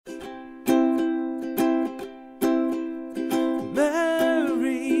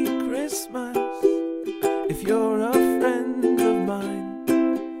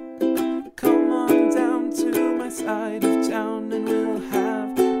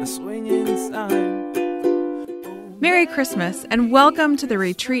Merry Christmas and welcome to the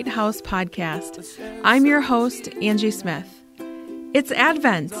Retreat House podcast. I'm your host, Angie Smith. It's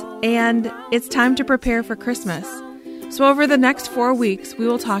Advent and it's time to prepare for Christmas. So over the next 4 weeks, we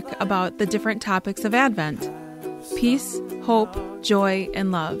will talk about the different topics of Advent: peace, hope, joy,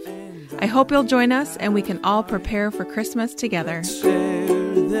 and love. I hope you'll join us and we can all prepare for Christmas together.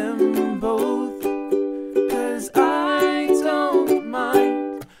 Share them both, 'cause I don't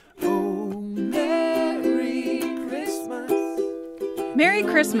mind. Oh, Merry Christmas. Merry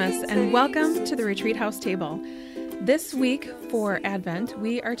Christmas and welcome to the Retreat House table. This week for Advent,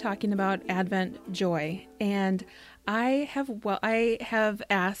 we are talking about Advent joy. And I have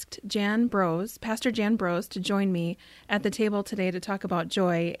asked Pastor Jan Brose, to join me at the table today to talk about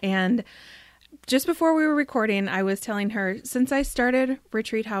joy. And just before we were recording, I was telling her, since I started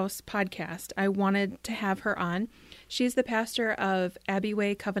Retreat House podcast, I wanted to have her on. She's the pastor of Abbey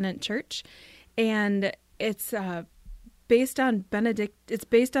Way Covenant Church, and it's based on Benedict. It's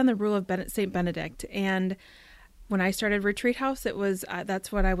based on the rule of Saint Benedict. And when I started Retreat House, it was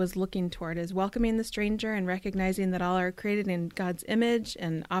that's what I was looking toward, is welcoming the stranger and recognizing that all are created in God's image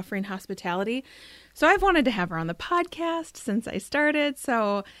and offering hospitality. So I've wanted to have her on the podcast since I started.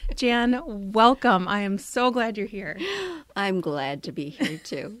 So Jan, welcome. I am so glad you're here. I'm glad to be here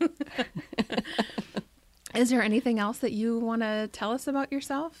too. Is there anything else that you want to tell us about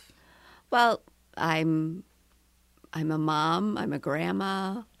yourself? Well, I'm a mom. I'm a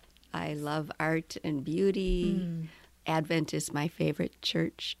grandma. I love art and beauty. Advent is my favorite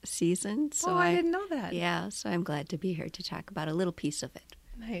church season. So I didn't know that. Yeah, so I'm glad to be here to talk about a little piece of it.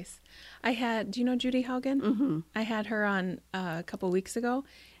 Nice. Do you know Judy Haugen? Mm-hmm. I had her on a couple weeks ago,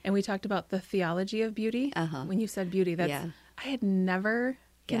 and we talked about the theology of beauty. Uh-huh. When you said beauty, I had never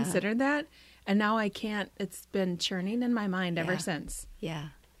considered that, and now I can't. It's been churning in my mind ever since. Yeah.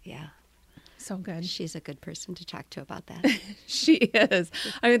 So good. She's a good person to talk to about that. She is.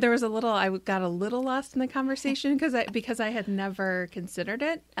 I mean, I got a little lost in the conversation because I had never considered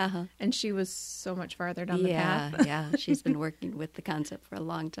it, and she was so much farther down the path. Yeah. She's been working with the concept for a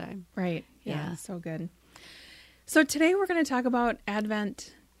long time. Right. Yeah. So good. So today we're going to talk about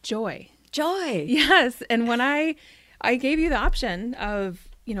Advent joy. Joy. Yes. And when I gave you the option of,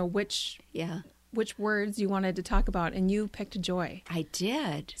 which words you wanted to talk about, and you picked joy. I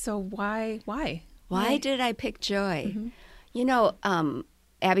did. So why? Why did I pick joy? Mm-hmm.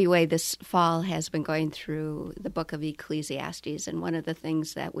 Abbey Way this fall has been going through the book of Ecclesiastes, and one of the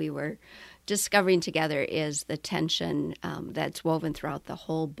things that we were discovering together is the tension that's woven throughout the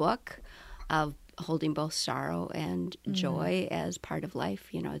whole book of holding both sorrow and joy as part of life.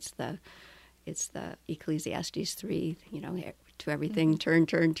 It's the Ecclesiastes 3, to everything, turn,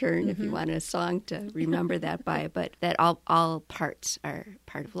 if you want a song to remember that by, but that all parts are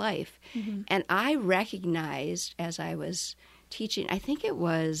part of life. Mm-hmm. And I recognized as I was teaching, I think it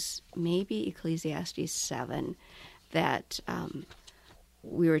was maybe Ecclesiastes 7, that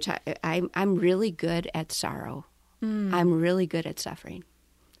we were I'm really good at sorrow. I'm really good at suffering.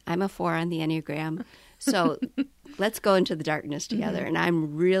 I'm a 4 on the Enneagram. So let's go into the darkness together. Mm-hmm. And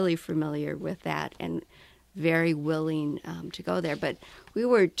I'm really familiar with that and very willing to go there. But we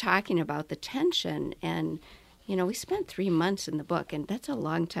were talking about the tension, and, we spent 3 months in the book, and that's a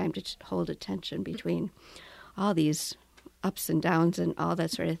long time to hold a tension between all these ups and downs and all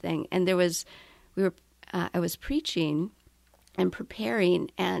that sort of thing. And I was preaching and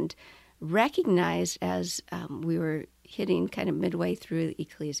preparing and recognized as we were hitting kind of midway through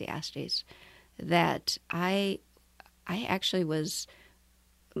Ecclesiastes that I actually was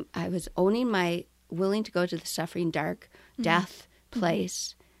owning my willing to go to the suffering, dark, death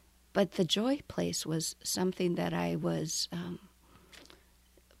place, but the joy place was something that I was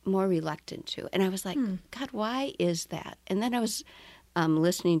more reluctant to. And I was like, God, why is that? And then I was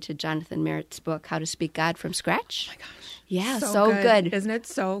listening to Jonathan Merritt's book, How to Speak God from Scratch. Oh my gosh. Yeah, so good. Isn't it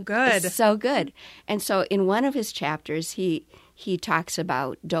so good? It's so good. And so in one of his chapters, he talks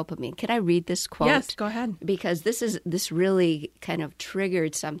about dopamine. Can I read this quote? Yes, go ahead. Because this really kind of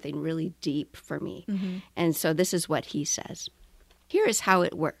triggered something really deep for me. Mm-hmm. And so this is what he says. Here is how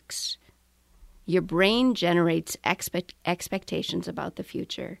it works. Your brain generates expectations about the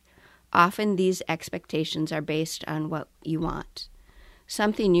future. Often these expectations are based on what you want.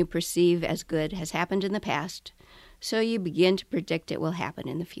 Something you perceive as good has happened in the past, so you begin to predict it will happen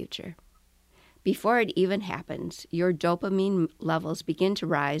in the future. Before it even happens, your dopamine levels begin to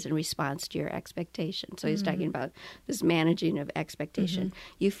rise in response to your expectation. So he's talking about this managing of expectation.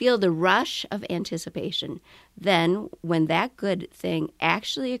 Mm-hmm. You feel the rush of anticipation. Then, when that good thing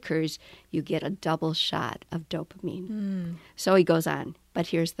actually occurs, you get a double shot of dopamine. So he goes on, but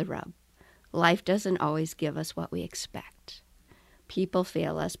here's the rub. life doesn't always give us what we expect. People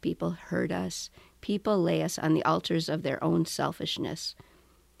fail us, people hurt us, people lay us on the altars of their own selfishness.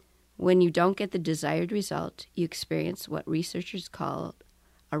 When you don't get the desired result, you experience what researchers call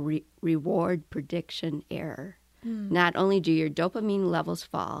a reward prediction error. Not only do your dopamine levels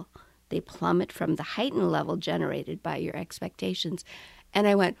fall, they plummet from the heightened level generated by your expectations. And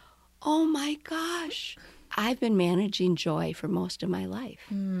I went, oh my gosh, I've been managing joy for most of my life.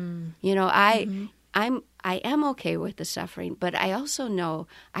 You know, I am okay with the suffering, but I also know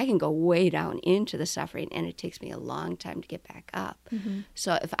I can go way down into the suffering, and it takes me a long time to get back up.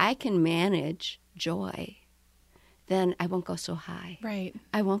 So if I can manage joy, then I won't go so high. Right.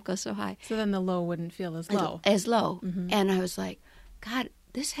 I won't go so high. So then the low wouldn't feel as low. As low. And I was like, God,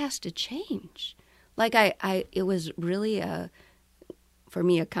 this has to change. Like it was really for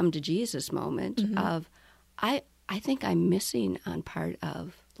me, a come to Jesus moment of, I think I'm missing on part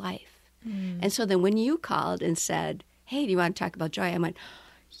of life. And so then when you called and said, hey, do you want to talk about joy? I went,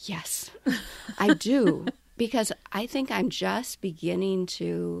 yes, I do. Because I think I'm just beginning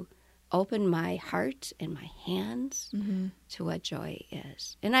to open my heart and my hands to what joy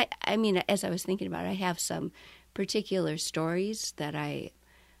is. And I mean, as I was thinking about it, I have some particular stories that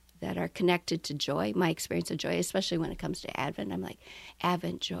are connected to joy, my experience of joy, especially when it comes to Advent. I'm like,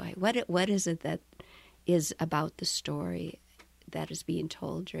 Advent joy. What is it that is about the story that is being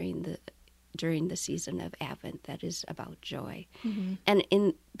told during the season of Advent that is about joy? And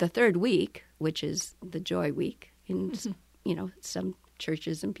in the third week, which is the joy week, in you know, some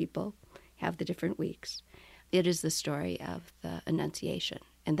churches and people have the different weeks, it is the story of the Annunciation.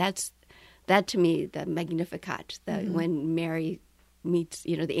 And that to me, the Magnificat, when Mary meets,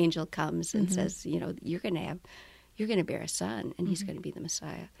 you know, the angel comes and says, you know, you're going to bear a son, and he's going to be the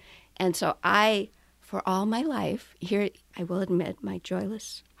Messiah. And so for all my life, here I will admit my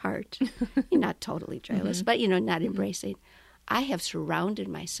joyless heart, not totally joyless, but, you know, not embracing, I have surrounded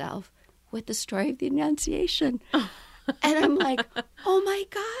myself with the story of the Annunciation. And I'm like, oh my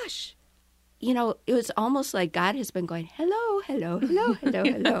gosh. You know, it was almost like God has been going, hello, hello, hello, hello,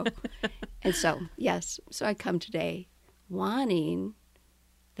 hello. And so, yes, so I come today wanting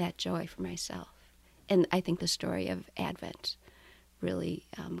that joy for myself. And I think the story of Advent really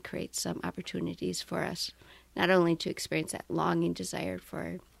creates some opportunities for us, not only to experience that longing desire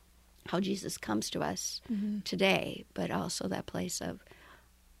for how Jesus comes to us today, but also that place of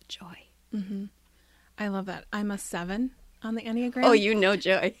joy. I love that. I'm a 7 on the Enneagram. Oh, you know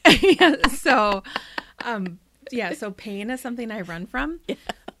joy. So, so pain is something I run from. Yeah.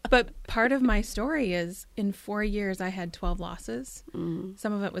 But part of my story is in 4 years, I had 12 losses.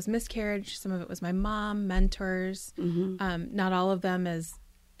 Some of it was miscarriage. Some of it was my mom, mentors. Not all of them as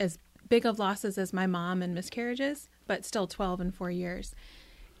big of losses as my mom and miscarriages, but still 12 in 4 years.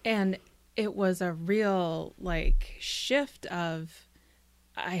 And it was a real shift of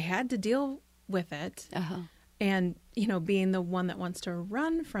I had to deal with it. And, you know, being the one that wants to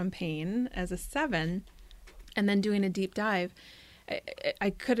run from pain as a 7 and then doing a deep dive, I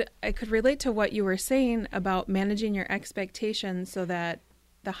could relate to what you were saying about managing your expectations so that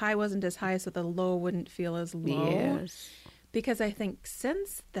the high wasn't as high, so the low wouldn't feel as low. Yes. Because I think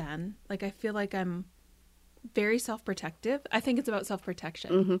since then, I feel like I'm very self-protective. I think it's about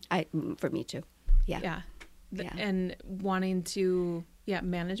self-protection. For me too. Yeah. And wanting to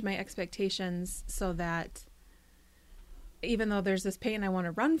manage my expectations so that even though there's this pain I want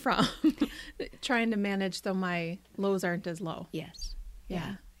to run from, trying to manage so my lows aren't as low. Yes.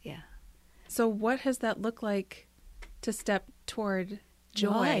 Yeah. Yeah. So what has that looked like to step toward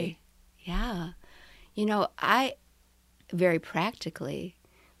joy? Yeah. You know, I very practically,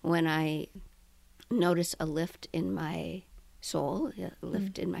 when I notice a lift in my soul, a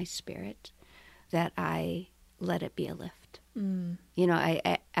lift in my spirit, that I let it be a lift. You know,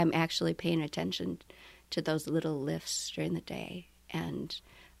 I'm actually paying attention to those little lifts during the day and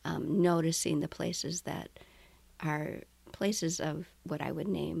noticing the places that are places of what I would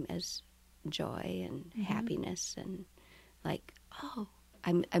name as joy and happiness, and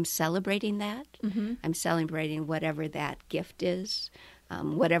I'm celebrating that. I'm celebrating whatever that gift is,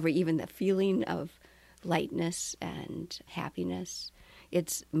 whatever even the feeling of lightness and happiness.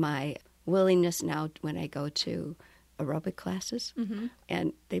 It's my willingness now when I go to aerobic classes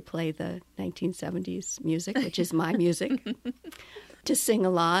and they play the 1970s music, which is my music, to sing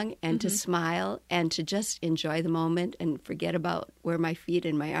along and to smile and to just enjoy the moment and forget about where my feet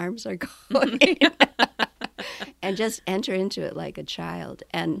and my arms are going and just enter into it like a child.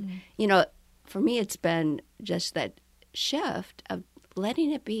 And, you know, for me, it's been just that shift of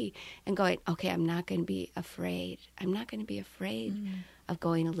letting it be and going, okay, I'm not going to be afraid. I'm not going to be afraid of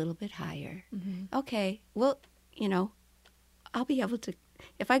going a little bit higher. Okay, well, I'll be able to,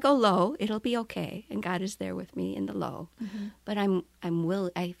 if I go low, it'll be okay. And God is there with me in the low. But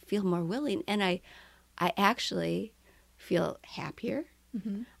I feel more willing, and I actually feel happier.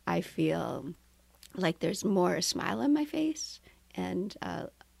 I feel like there's more a smile on my face and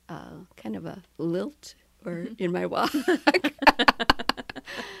kind of a lilt or in my walk.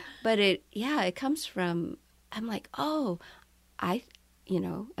 But it comes from, I'm like, oh,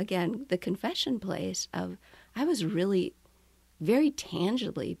 again, the confession place of, I was really very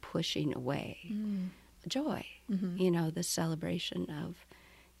tangibly pushing away joy, the celebration of,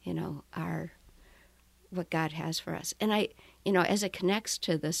 what God has for us. And I, as it connects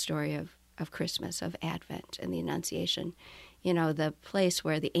to the story of Christmas, of Advent and the Annunciation, the place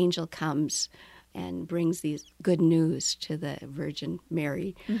where the angel comes and brings these good news to the Virgin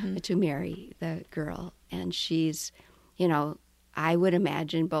Mary, to Mary, the girl. And she's, I would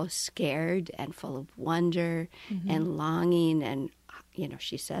imagine both scared and full of wonder and longing. And,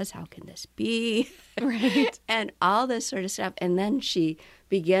 she says, how can this be? Right. And all this sort of stuff. And then she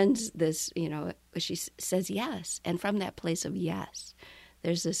begins this, she says yes. And from that place of yes,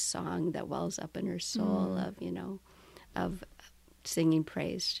 there's this song that wells up in her soul of singing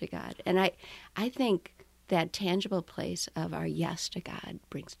praise to God. And I think that tangible place of our yes to God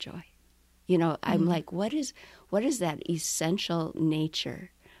brings joy. I'm like, what is that essential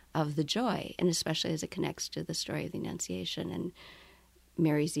nature of the joy? And especially as it connects to the story of the Annunciation and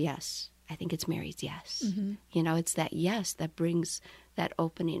Mary's yes. I think it's Mary's yes. It's that yes that brings that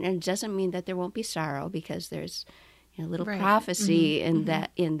opening. And it doesn't mean that there won't be sorrow, because there's a little prophecy in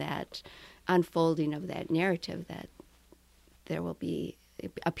that unfolding of that narrative, that there will be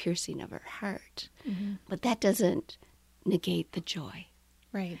a piercing of her heart. But that doesn't negate the joy.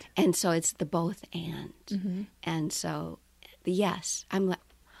 Right. And so it's the both and. And so the yes,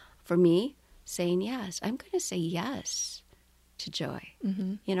 for me, saying yes, I'm going to say yes to joy.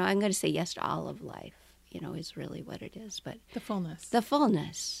 I'm going to say yes to all of life, is really what it is. But the fullness. The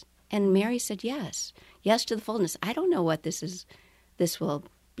fullness. And Mary said yes. Yes to the fullness. I don't know what this will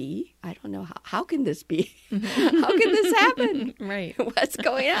be. I don't know how can this be? How can this happen? Right. What's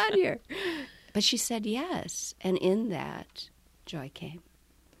going on here? But she said yes. And in that, joy came.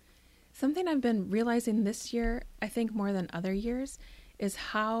 Something I've been realizing this year, I think more than other years, is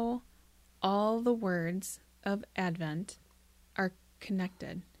how all the words of Advent are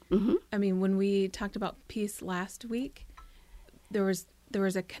connected. I mean, when we talked about peace last week, there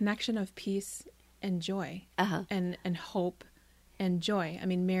was a connection of peace and joy and hope and joy. I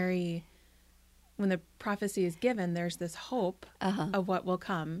mean, Mary, when the prophecy is given, there's this hope of what will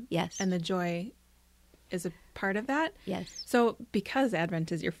come. Yes. And the joy is a part of that. Yes. So because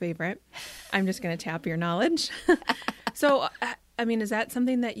Advent is your favorite, I'm just going to tap your knowledge. So, I mean, is that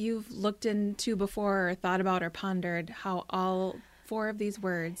something that you've looked into before or thought about or pondered, how all four of these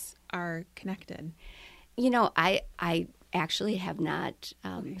words are connected? I actually have not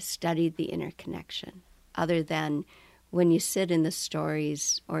studied the interconnection, other than when you sit in the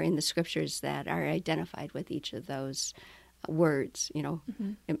stories or in the scriptures that are identified with each of those words,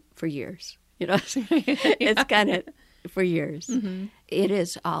 for years. It's kind of for years. It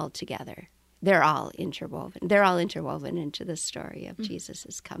is all together. They're all interwoven. They're all interwoven into the story of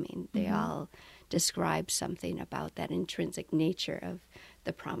Jesus' coming. They all describe something about that intrinsic nature of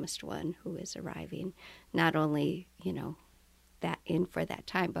the promised one who is arriving. Not only, that in for that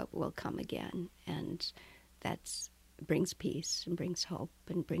time, but will come again. And that brings peace and brings hope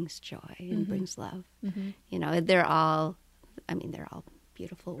and brings joy and brings love. They're all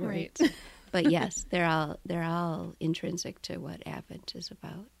beautiful words. Right. But yes, they're all intrinsic to what Advent is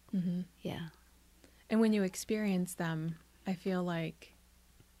about. Yeah. And when you experience them, I feel like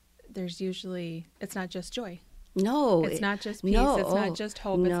there's usually, it's not just joy. No. It's not just peace. No, it's not just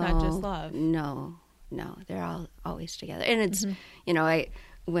hope. It's not just love. No. They're all always together. And it's,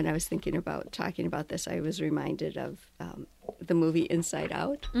 when I was thinking about talking about this, I was reminded of the movie Inside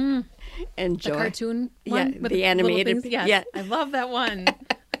Out. And joy. The cartoon one? Yeah, the animated. Yes, yeah. I love that one.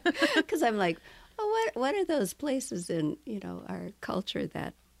 Because I'm like, what are those places in, our culture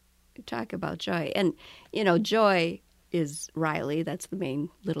that talk about joy? And, joy is Riley. That's the main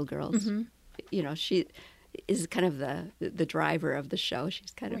little girl. She is kind of the driver of the show.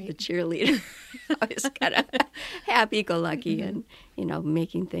 She's kind of the cheerleader. Always kind of happy-go-lucky and,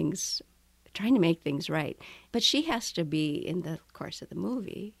 trying to make things right. But she has to be, in the course of the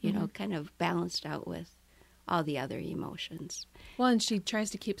movie, kind of balanced out with all the other emotions. Well, and she tries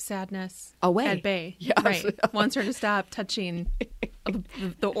to keep sadness Away. at bay. Yes. Right. Wants her to stop touching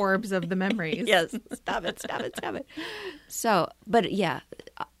the orbs of the memories. Yes. Stop it. So, but yeah,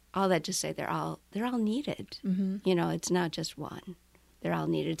 all that to say they're all needed. Mm-hmm. You know, it's not just one. They're all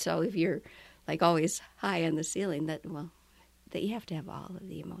needed. So if you're like always high on the ceiling, that you have to have all of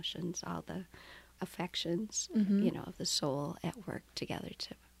the emotions, all the affections, Mm-hmm. you know, of the soul at work together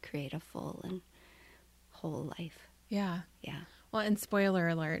to create a full and whole life. Yeah. Yeah. Well, and spoiler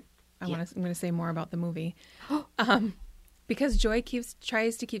alert, I'm going to say more about the movie. Because Joy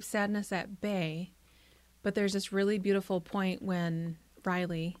tries to keep sadness at bay, but there's this really beautiful point when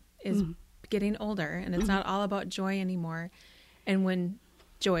Riley is getting older, and it's not all about Joy anymore. And when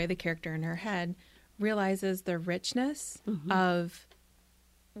Joy, the character in her head, realizes the richness of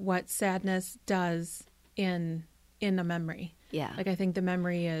what sadness does in a memory. Yeah. Like, I think the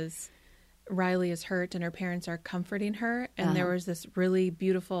memory is Riley is hurt and her parents are comforting her. And there was this really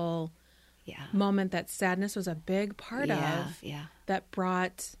beautiful moment that sadness was a big part of that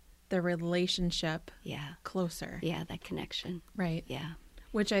brought the relationship closer. Yeah, that connection. Right. Yeah.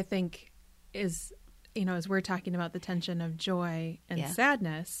 Which I think is, you know, as we're talking about the tension of joy and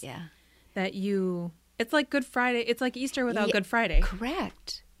sadness, that it's like Good Friday. It's like Easter without Good Friday.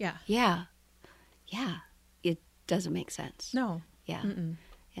 Correct. Yeah. Yeah. Yeah. It doesn't make sense. No. Yeah. Mm-mm.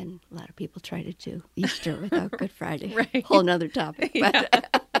 And a lot of people try to do Easter without Good Friday. Right. Whole nother topic. But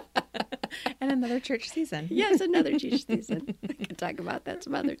And another church season. yes, another church season. We can talk about that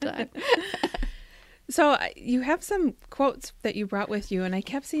some other time. So you have some quotes that you brought with you, and I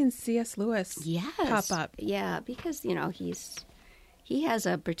kept seeing C.S. Lewis pop up. Yeah, because, you know, he has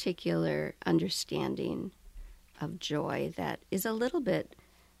a particular understanding of joy that is a little bit,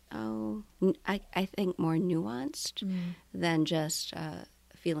 I think, more nuanced than just a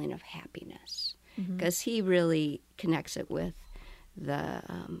feeling of happiness. Because he really connects it with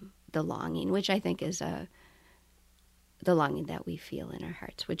the longing, which I think is the longing that we feel in our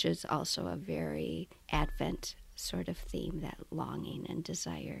hearts, which is also a very Advent sort of theme, that longing and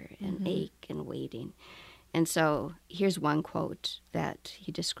desire and ache and waiting. And so here's one quote that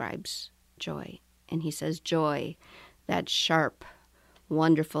he describes joy. And he says, "Joy, that sharp,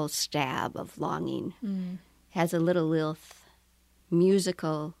 wonderful stab of longing, has a little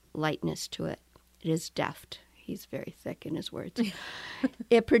musical lightness to it. It is deft." He's very thick in his words.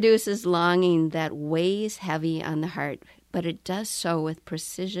 "It produces longing that weighs heavy on the heart, but it does so with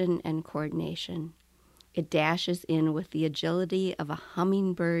precision and coordination. It dashes in with the agility of a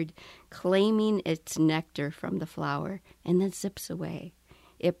hummingbird claiming its nectar from the flower, and then zips away.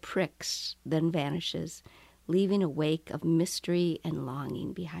 It pricks, then vanishes, leaving a wake of mystery and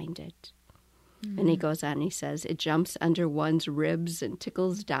longing behind it." And he goes on, he says, "It jumps under one's ribs and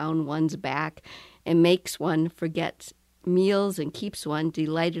tickles down one's back and makes one forget meals and keeps one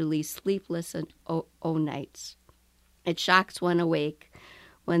delightedly sleepless o' nights. It shocks one awake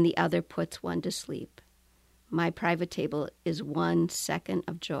when the other puts one to sleep. My private table is 1 second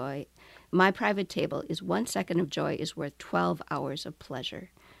of joy. My private table is 1 second of joy is worth 12 hours of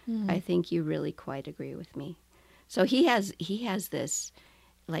pleasure." I think you really quite agree with me. So he has this,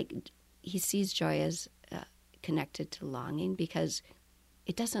 like, he sees joy as connected to longing because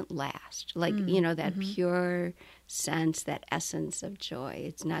it doesn't last. Like, you know, that pure sense, that essence of joy.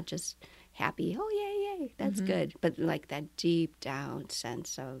 It's not just happy, oh, yay, that's good. But like that deep down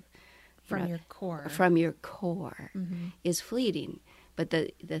sense of... From your core. From your core is fleeting. But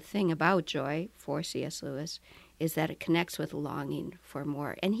the thing about joy for C.S. Lewis is that it connects with longing for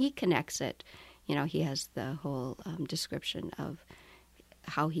more. And he connects it. You know, he has the whole description of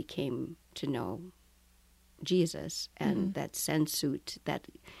how he came to know Jesus and that sensuit, that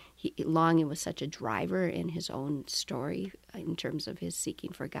longing was such a driver in his own story in terms of his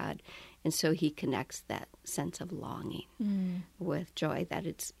seeking for God. And so he connects that sense of longing with joy, that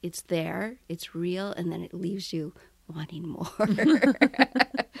it's there, it's real, and then it leaves you wanting more.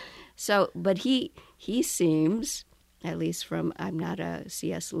 So, but he seems, at least from, I'm not a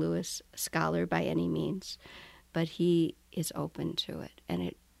C.S. Lewis scholar by any means, but he is open to it,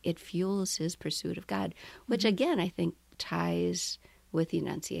 and it fuels his pursuit of God, which again I think ties with the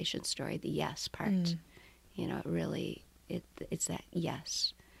Annunciation story, the yes part. You know, it really it's that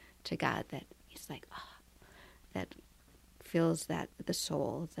yes to God that it's like that fills that the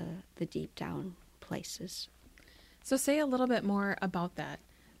soul, the deep down places. So say a little bit more about that,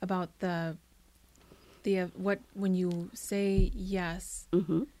 about the what when you say yes.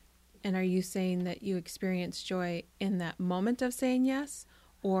 And are you saying that you experience joy in that moment of saying yes,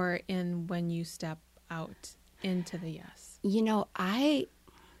 or in when you step out into the yes? You know,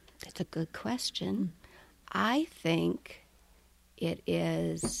 that's a good question. I think it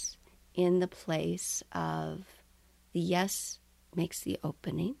is in the place of the yes makes the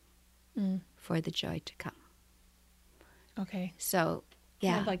opening for the joy to come. Okay. So,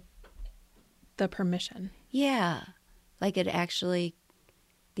 yeah. Kind of like the permission. Yeah. Like it actually,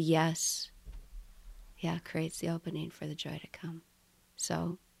 the yes, creates the opening for the joy to come.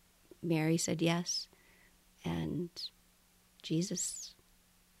 So Mary said yes, and Jesus,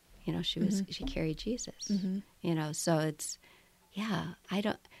 she carried Jesus, so it's,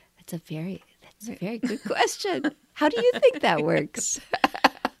 that's a very good question. How do you think that works?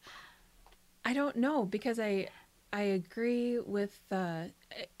 I don't know, because I agree with that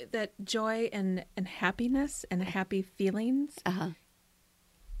joy and happiness and happy feelings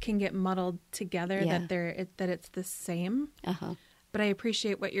can get muddled together. Yeah. That it's the same. But I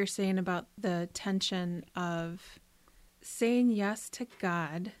appreciate what you're saying about the tension of saying yes to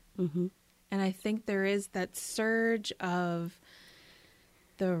God, and I think there is that surge of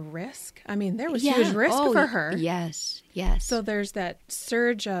the risk. I mean, there was huge risk for her. Yes. So there's that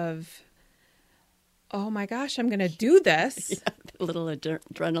surge of, oh my gosh, I'm going to do this. A little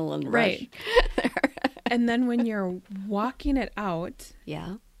adrenaline rush. Right. And then when you're walking it out,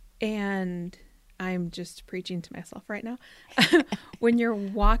 and I'm just preaching to myself right now, when you're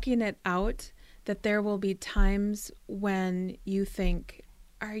walking it out, that there will be times when you think,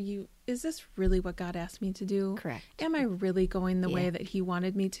 is this really what God asked me to do? Correct. Am I really going the way that he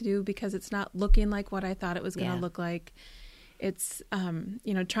wanted me to do? Because it's not looking like what I thought it was going to look like. It's,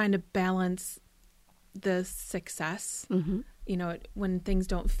 trying to balance the success, when things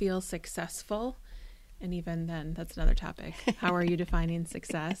don't feel successful. And even then, that's another topic. How are you defining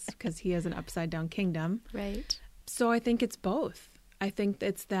success? Because he has an upside down kingdom. Right. So I think it's both. I think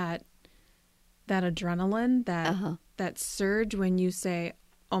it's that adrenaline, that surge when you say,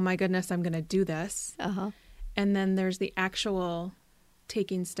 oh my goodness, I'm going to do this. And then there's the actual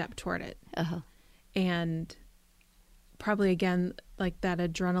taking step toward it. And probably, again, like that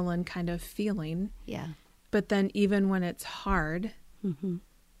adrenaline kind of feeling. Yeah. But then even when it's hard,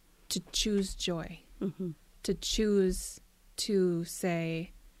 to choose joy, to choose to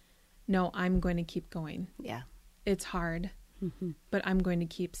say, no, I'm going to keep going. Yeah. It's hard, but I'm going to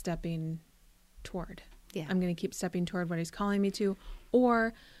keep stepping toward. Yeah. I'm going to keep stepping toward what he's calling me to,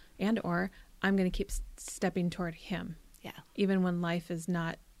 or I'm going to keep stepping toward him. Yeah. Even when life is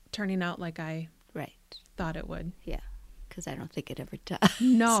not turning out like I thought it would. Yeah. Because I don't think it ever does.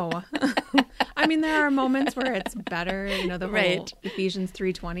 No. I mean, there are moments where it's better, the whole Ephesians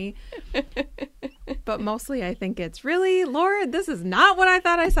 3:20. But mostly I think it's really, Lord, this is not what I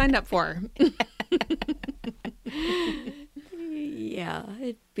thought I signed up for.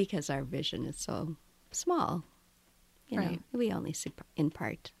 Because our vision is so small. You know, we only see in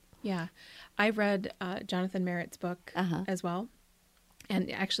part. Yeah. I read Jonathan Merritt's book as well.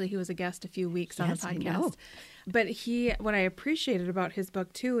 And actually, he was a guest a few weeks on the podcast. I know. But what I appreciated about his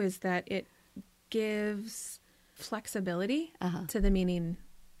book, too, is that it gives flexibility to the meaning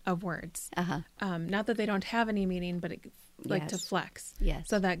of words. Not that they don't have any meaning, but to flex. Yes.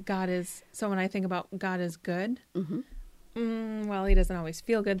 So that so when I think about God is good, well, he doesn't always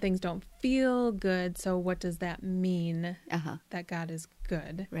feel good. Things don't feel good. So what does that mean that God is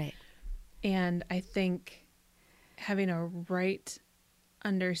good? Right. And I think having a right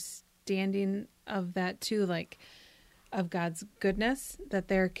understanding of that too, like of God's goodness, that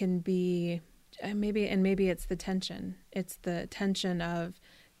there can be maybe it's the tension. It's the tension of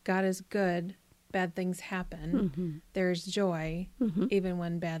God is good, bad things happen. There's joy even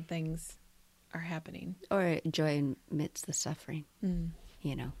when bad things are happening. Or joy amidst the suffering.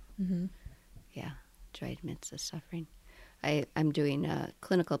 Yeah, joy amidst the suffering. I'm doing a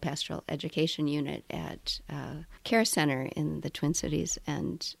clinical pastoral education unit at a care center in the Twin Cities,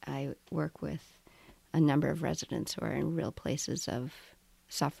 and I work with a number of residents who are in real places of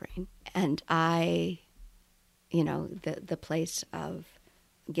suffering. And the place of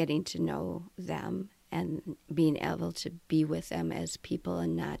getting to know them and being able to be with them as people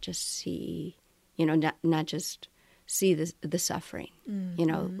and not just see, not just see the suffering,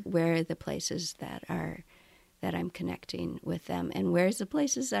 where are the places that I'm connecting with them, and where's the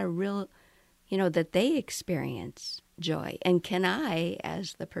places that are real, that they experience joy. And can I,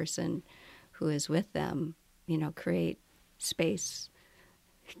 as the person who is with them, create space?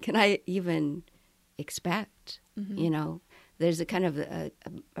 Can I even expect, there's a kind of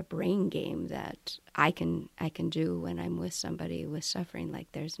a brain game that I can do when I'm with somebody with suffering,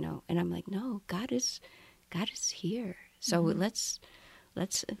 like there's no, and I'm like, no, God is here. So let's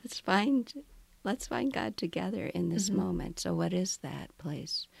find God together in this moment. So what is that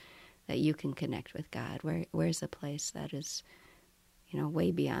place that you can connect with God. Where's a place that is,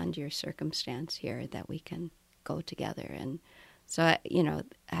 way beyond your circumstance here that we can go together? And so,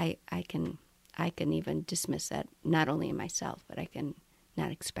 I can even dismiss that not only in myself, but I can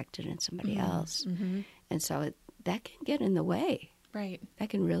not expect it in somebody else. Mm-hmm. And so that can get in the way. Right. That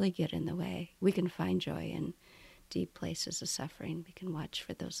can really get in the way. We can find joy in deep places of suffering. We can watch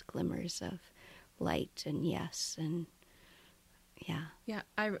for those glimmers of light and yes and yeah. Yeah.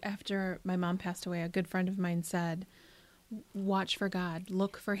 After my mom passed away, a good friend of mine said, watch for God,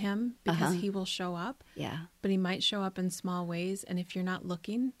 look for him because he will show up. Yeah. But he might show up in small ways. And if you're not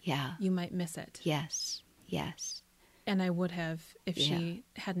looking, Yeah. you might miss it. Yes. Yes. And I would have if she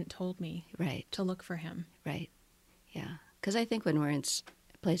hadn't told me Right. to look for him. Right. Yeah. Because I think when we're in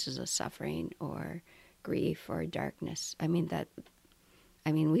places of suffering or grief or darkness,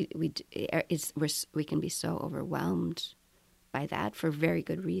 we can be so overwhelmed by that for very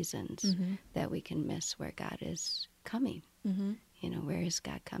good reasons that we can miss where God is coming. Mm-hmm. Where is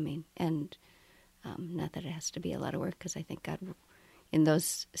God coming? And not that it has to be a lot of work, because I think God, in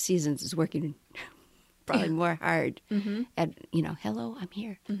those seasons, is working probably more hard at, hello, I'm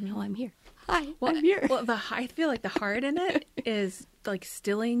here. No, I'm here. Hi, I'm here. Well, I feel like the hard in it is like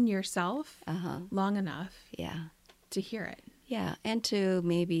stilling yourself long enough to hear it. Yeah, and to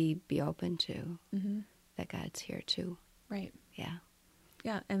maybe be open to that God's here too. Right. Yeah.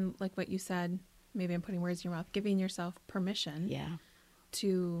 Yeah, and like what you said, maybe I'm putting words in your mouth, giving yourself permission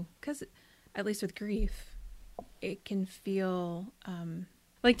to, because at least with grief, it can feel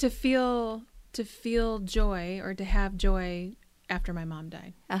like to feel joy or to have joy after my mom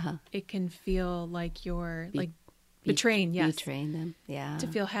died. It can feel like you're betraying, Betraying them, yeah. To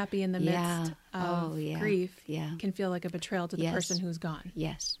feel happy in the midst of grief can feel like a betrayal to the person who's gone.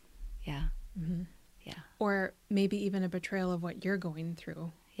 Yes, yeah. Mm-hmm. Yeah. Or maybe even a betrayal of what you're going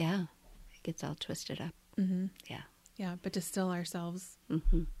through. Yeah, it gets all twisted up. Mm-hmm. Yeah. Yeah, but to still ourselves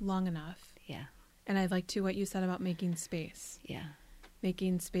long enough. Yeah. And I like, too, what you said about making space. Yeah.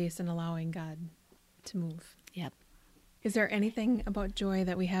 Making space and allowing God to move. Yep. Is there anything about joy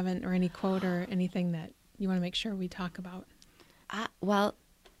that we haven't, or any quote or anything that you want to make sure we talk about? Well,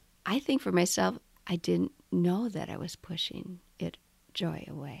 I think for myself, I didn't know that I was pushing joy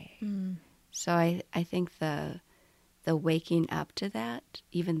away. So I think the waking up to that,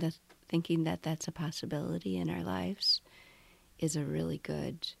 even the thinking that that's a possibility in our lives, is a really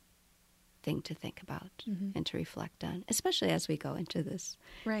good thing to think about and to reflect on, especially as we go into this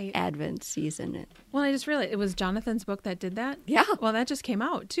Advent season. Well, I just realized it was Jonathan's book that did that. Yeah. Well, that just came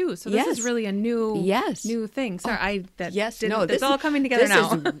out too. So this is really a new thing. Sorry, it's all coming together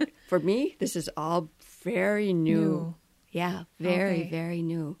now. For me, this is all very new. Yeah, very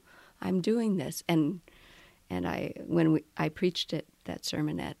new. I'm doing this, and when I preached that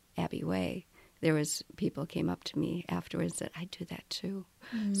sermon at Abbey Way, there was people came up to me afterwards that I do that too.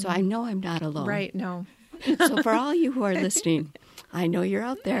 So I know I'm not alone. Right, no. So for all you who are listening, I know you're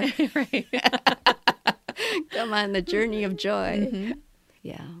out there. Right. Come on the journey of joy. Mm-hmm.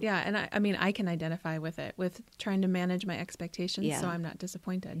 Yeah. Yeah, and I mean, I can identify with it, with trying to manage my expectations so I'm not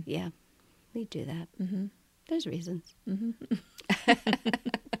disappointed. Yeah, we do that. Mm-hmm. There's reasons. Mm-hmm.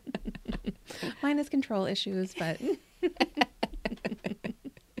 Mine is control issues, but...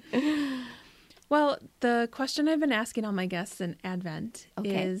 Well, the question I've been asking all my guests in Advent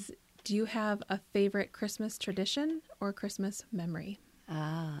is, do you have a favorite Christmas tradition or Christmas memory?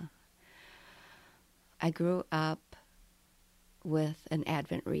 I grew up with an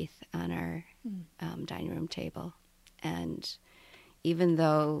Advent wreath on our dining room table. And even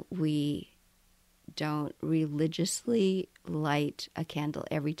though we don't religiously light a candle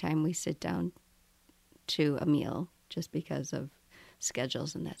every time we sit down to a meal, just because of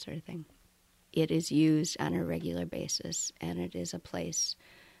schedules and that sort of thing, it is used on a regular basis, and it is a place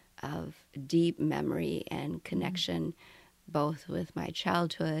of deep memory and connection, both with my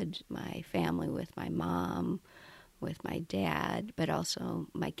childhood, my family, with my mom, with my dad, but also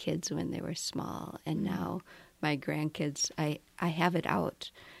my kids when they were small, and now my grandkids. I have it out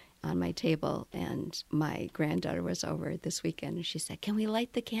on my table, and my granddaughter was over this weekend, and she said, "Can we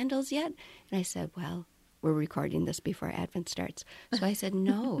light the candles yet?" And I said, "Well, we're recording this before Advent starts." So I said,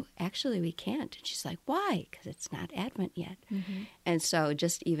 "No, actually we can't." And she's like, "Why?" "Because it's not Advent yet." Mm-hmm. And so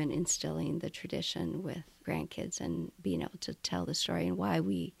just even instilling the tradition with grandkids and being able to tell the story and why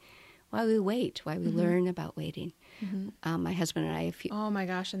we wait, why we learn about waiting. Mm-hmm. My husband and I... Oh my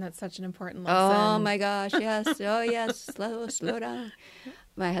gosh, and that's such an important lesson. Oh my gosh, yes. Oh yes, slow down.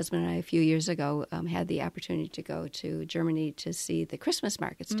 My husband and I, a few years ago, had the opportunity to go to Germany to see the Christmas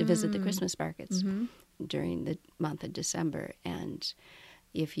markets, to visit the Christmas markets during the month of December. And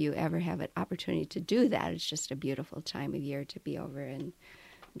if you ever have an opportunity to do that, it's just a beautiful time of year to be over in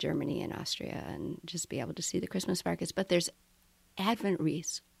Germany and Austria and just be able to see the Christmas markets. But there's Advent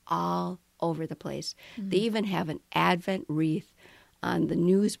wreaths all over the place. They even have an Advent wreath on the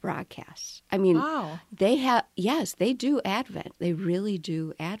news broadcasts. I mean, wow. They do Advent. They really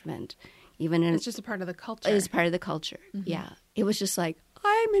do Advent. Even It's just a part of the culture. It's part of the culture. Yeah. It was just like,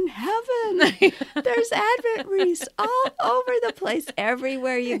 I'm in heaven. There's Advent wreaths all over the place,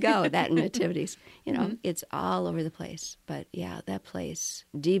 everywhere you go. That and nativities, it's all over the place. But yeah, that place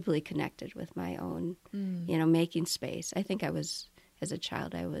deeply connected with my own, making space. I think as a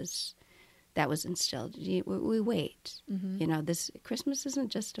child, that was instilled. We wait. This Christmas isn't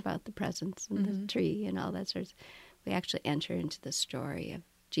just about the presents and the tree and all that sort of. We actually enter into the story of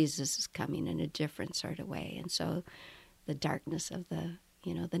Jesus is coming in a different sort of way, and so the darkness of the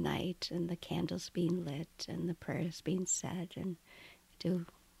night and the candles being lit and the prayers being said, and do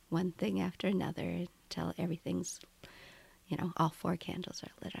one thing after another until everything's, all 4 candles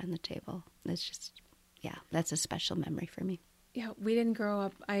are lit on the table. It's just, that's a special memory for me. Yeah, we didn't grow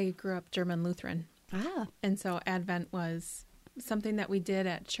up. I grew up German Lutheran. And so Advent was something that we did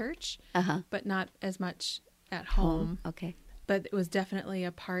at church, but not as much at home. Okay. But it was definitely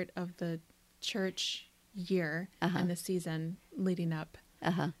a part of the church year and the season leading up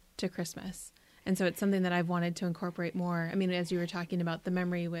to Christmas. And so it's something that I've wanted to incorporate more. I mean, as you were talking about the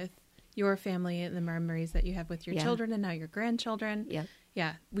memory with your family and the memories that you have with your children and now your grandchildren.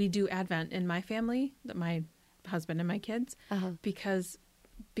 Yeah, we do Advent in my family, my husband and my kids, because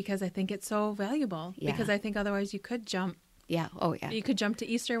I think it's so valuable. Yeah. Because I think otherwise you could jump. Yeah. Oh, yeah. You could jump to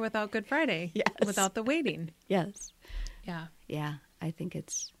Easter without Good Friday. Yes. Without the waiting. Yes. Yeah. Yeah. I think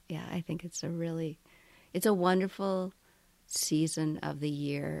it's it's a wonderful season of the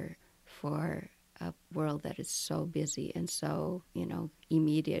year for a world that is so busy and so,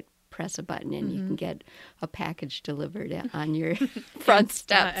 immediate. Press a button and you can get a package delivered on your front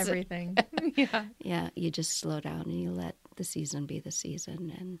steps. Everything. Yeah. You just slow down and you let the season be the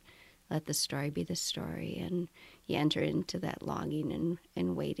season and let the story be the story. And you enter into that longing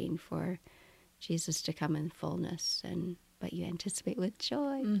and waiting for Jesus to come in fullness. But you anticipate with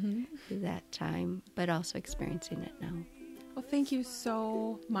joy that time, but also experiencing it now. Well, thank you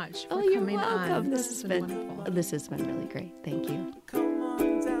so much for you're coming welcome. on. This has been wonderful. This has been really great. Thank you. Come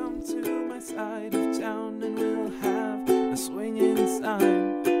on down to my side of town and we'll have a swinging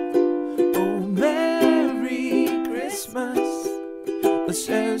sign. Oh, Merry Christmas. Let's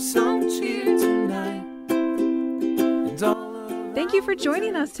share some cheer tonight. Thank you for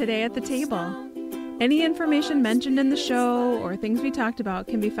joining us today at the table. Any information mentioned in the show or things we talked about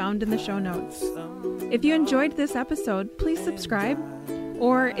can be found in the show notes. If you enjoyed this episode, please subscribe.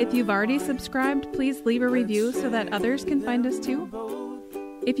 Or if you've already subscribed, please leave a review so that others can find us too.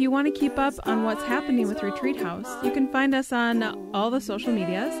 If you want to keep up on what's happening with Retreat House, you can find us on all the social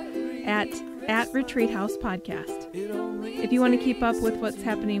medias at Retreat House Podcast. If you want to keep up with what's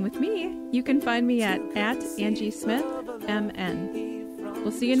happening with me, you can find me at Angie Smith, MN.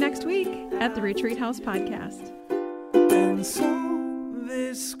 We'll see you next week at the Retreat House Podcast. And so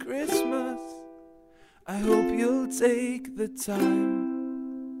this Christmas, I hope you'll take the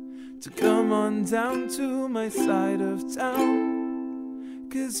time to come on down to my side of town,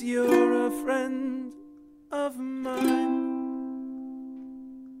 'cause you're a friend of mine.